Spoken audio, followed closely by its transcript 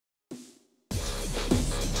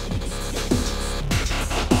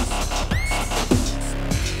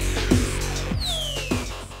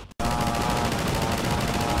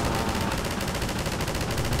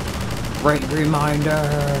Great reminder.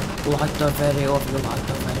 Like the video if you like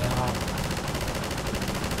the video.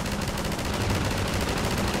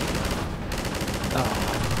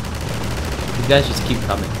 Oh. You guys just keep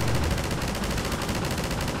coming.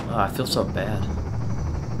 Oh, I feel so bad.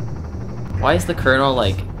 Why is the colonel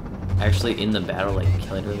like actually in the battle, like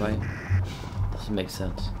killing everybody? Doesn't make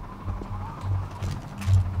sense.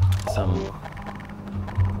 Some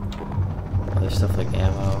other stuff like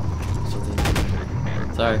ammo, something.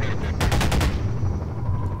 Sorry.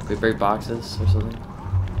 Can we break boxes or something?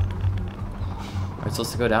 Are we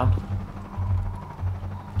supposed to go down?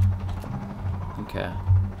 Okay.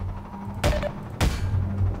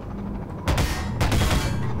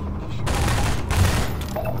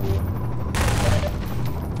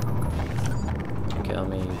 Okay, let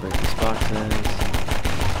me break these boxes.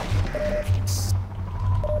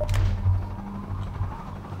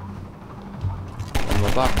 One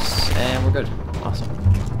more box, and we're good. Awesome.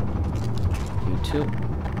 You too.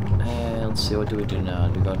 And let's see, what do we do now?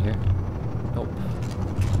 Do we go in here? Nope.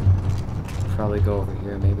 Probably go over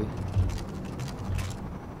here, maybe.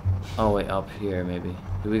 Oh, wait, up here, maybe.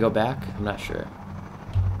 Do we go back? I'm not sure.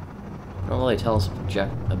 They don't really tell us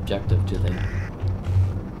objective, do they?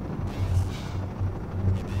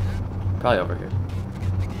 Probably over here.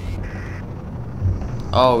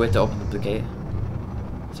 Oh, we have to open up the gate.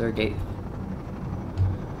 Is there a gate?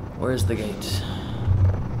 Where's the gate?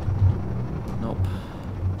 Nope.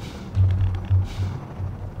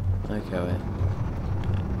 Okay, wait.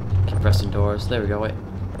 Keep pressing doors. There we go, wait.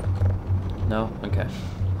 No? Okay.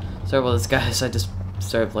 Sorry about this, guys. I just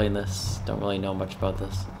started playing this. Don't really know much about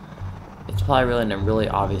this. It's probably really in a really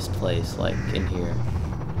obvious place, like in here.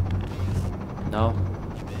 No?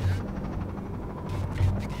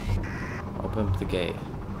 Open up the gate.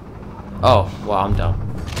 Oh, well, I'm dumb.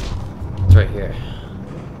 It's right here.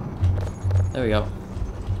 There we go.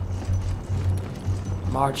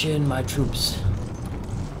 March in, my troops.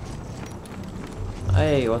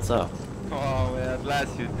 Hey, what's up? Oh, man, at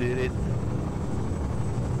last you did it.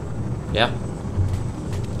 Yeah?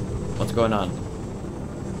 What's going on?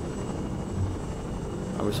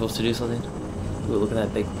 Are we supposed to do something? Ooh, look at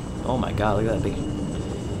that big... Oh my god, look at that big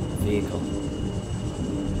vehicle.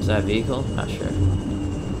 Is that a vehicle? Not sure.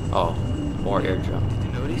 Oh, more airdrop. Did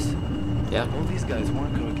you notice? Yeah? All these guys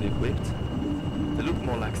weren't correctly equipped. They look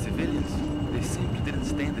more like civilians. They simply didn't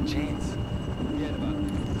stand the chance.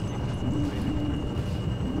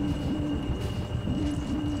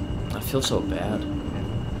 I feel so bad.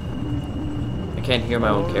 I can't hear my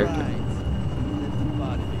own character.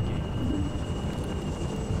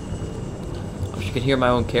 I wish you could hear my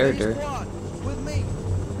own character.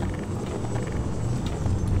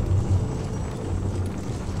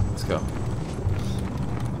 Let's go.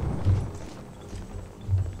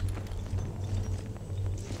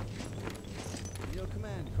 Your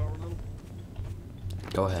command, Colonel.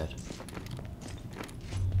 Go ahead.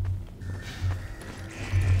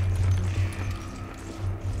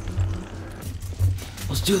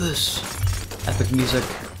 Let's do this. Epic music.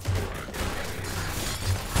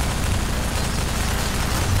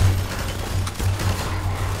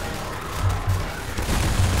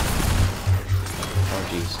 Oh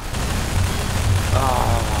jeez.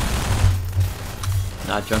 Oh.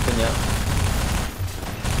 Not jumping yet.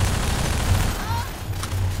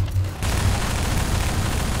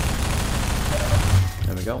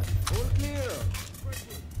 There we go.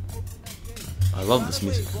 I love this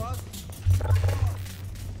music.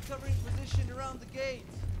 Covering position around the gate.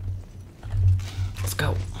 Let's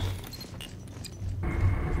go.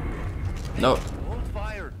 No. Hold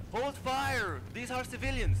fire! Hold fire! These are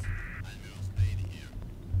civilians.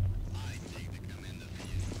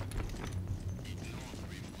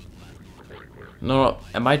 No, no.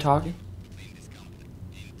 Am I talking?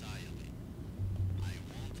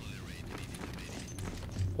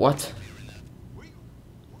 What?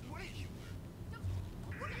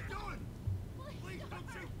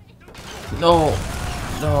 No.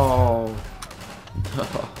 No. No.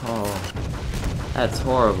 That's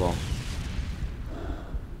horrible.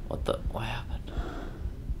 What happened?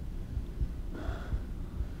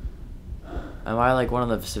 Am I like one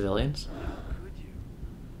of the civilians? How could you?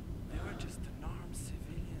 They were just unarmed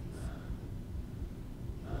civilians.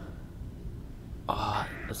 Ah,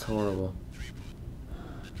 that's horrible.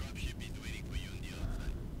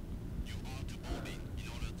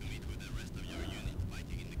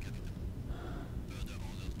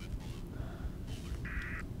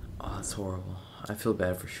 Oh, that's horrible. I feel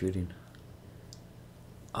bad for shooting.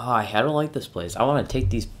 Oh, I don't like this place. I want to take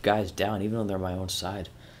these guys down, even though they're my own side.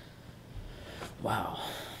 Wow.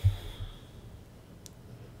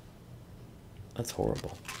 That's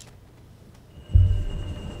horrible.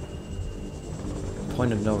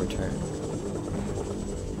 point of no return.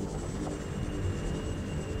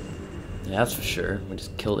 Yeah, that's for sure. We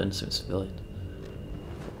just killed innocent civilians.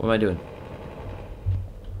 What am I doing?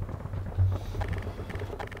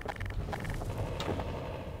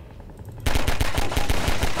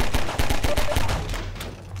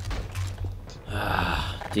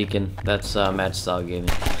 Deacon, that's Matt Style gave me.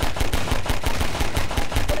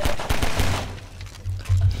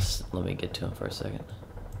 Just let me get to him for a second.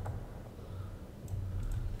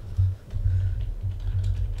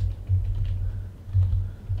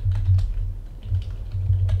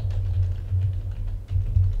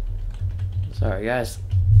 Sorry guys.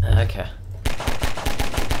 Okay.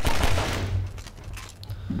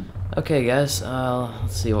 Okay guys,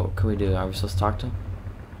 let's see, what can we do? Are we supposed to talk to him?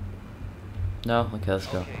 No? Okay, let's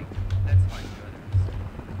go. Okay, that's fine,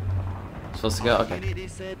 Supposed to go? Okay. Unit, he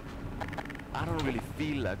said, I don't really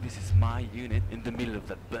feel like this is my unit in the middle of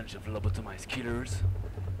that bunch of lobotomized killers.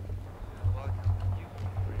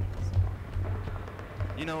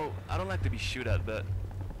 You know, I don't like to be shoot at, but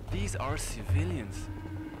these are civilians.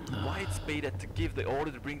 Whites paid to give the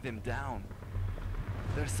order to bring them down.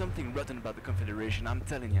 There's something rotten about the Confederation, I'm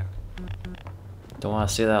telling you. Don't want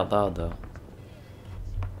to say that out loud though.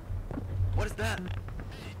 What is that?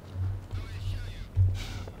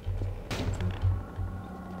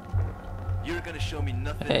 You're gonna show me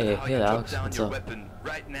nothing Hey, but how hey, you drop Alex, down what's your up? weapon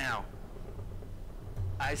right now.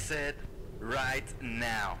 I said right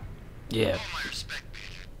now. Yeah. All my respect,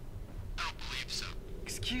 Major. I don't believe so.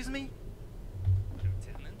 Excuse me?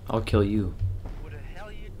 Lieutenant, I'll kill you. what the hell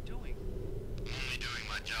are you doing? I'm only doing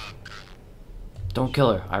my job, Colonel. Don't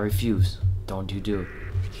kill her. I refuse. Don't you do it.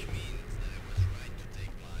 Which means that it was right to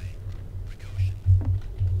take my precaution.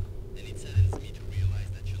 And it saddens me to realize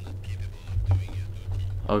that you're not capable of doing your duty.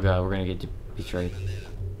 Oh god, we're gonna get betrayed.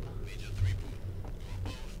 Mandela, Major Threepwood,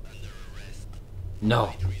 you are both under arrest.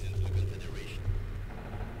 No. Treason to the Confederation.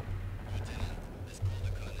 Lieutenant, let's call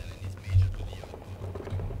the Colonel and his Major to the outpost.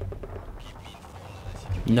 Keep me informed of the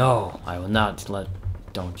situation. No, I will not let.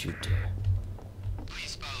 Don't you dare.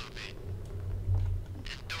 Please follow me.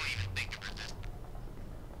 And don't even think about this.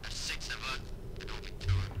 There's 6 of us, and only 2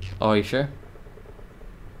 of you. Oh, are you sure?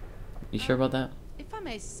 You sure about that? If I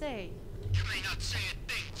may say, You may not say a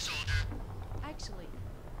thing, soldier. actually,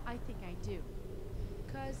 I think I do.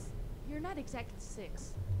 Cause you're not exactly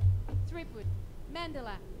 6. Threepwood,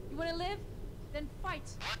 Mandela, you wanna live? Then fight.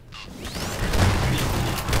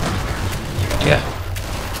 Yeah.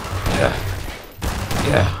 Yeah.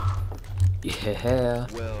 Yeah. Yeah.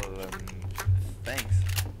 Well, thanks.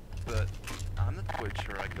 But I'm not quite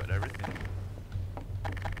sure I got everything.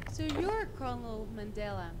 So you're Colonel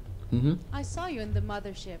Mandela. Mm-hmm. I saw you in the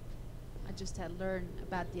mothership. I just had learned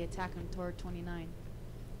about the attack on Tor 29.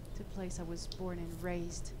 The place I was born and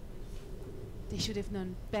raised. They should have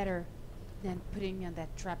known better than putting me on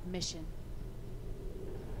that trap mission.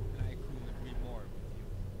 I couldn't agree more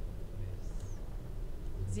with you.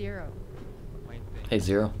 This 0. fine thing. Hey,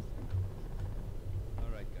 Zero. All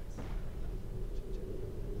right, guys.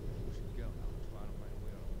 We should go now. Try to find a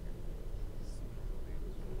way out of here. Sooner or later,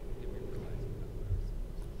 they will realize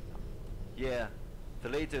we're not Yeah, the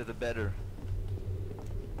later the better.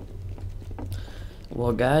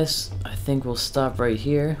 Well, guys, I think we'll stop right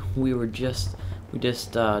here. We just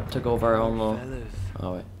took over our own little. Fellas,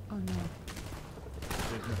 Oh wait. Oh no.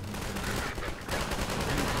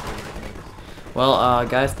 Well,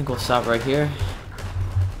 guys, I think we'll stop right here.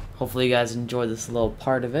 Hopefully, you guys enjoyed this little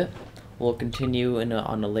part of it. We'll continue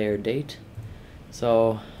on a later date.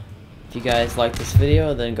 So, if you guys like this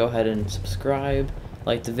video, then go ahead and subscribe,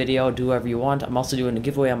 like the video, do whatever you want. I'm also doing a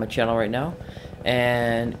giveaway on my channel right now,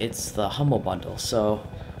 and it's the Humble Bundle. So,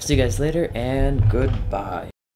 see you guys later, and goodbye.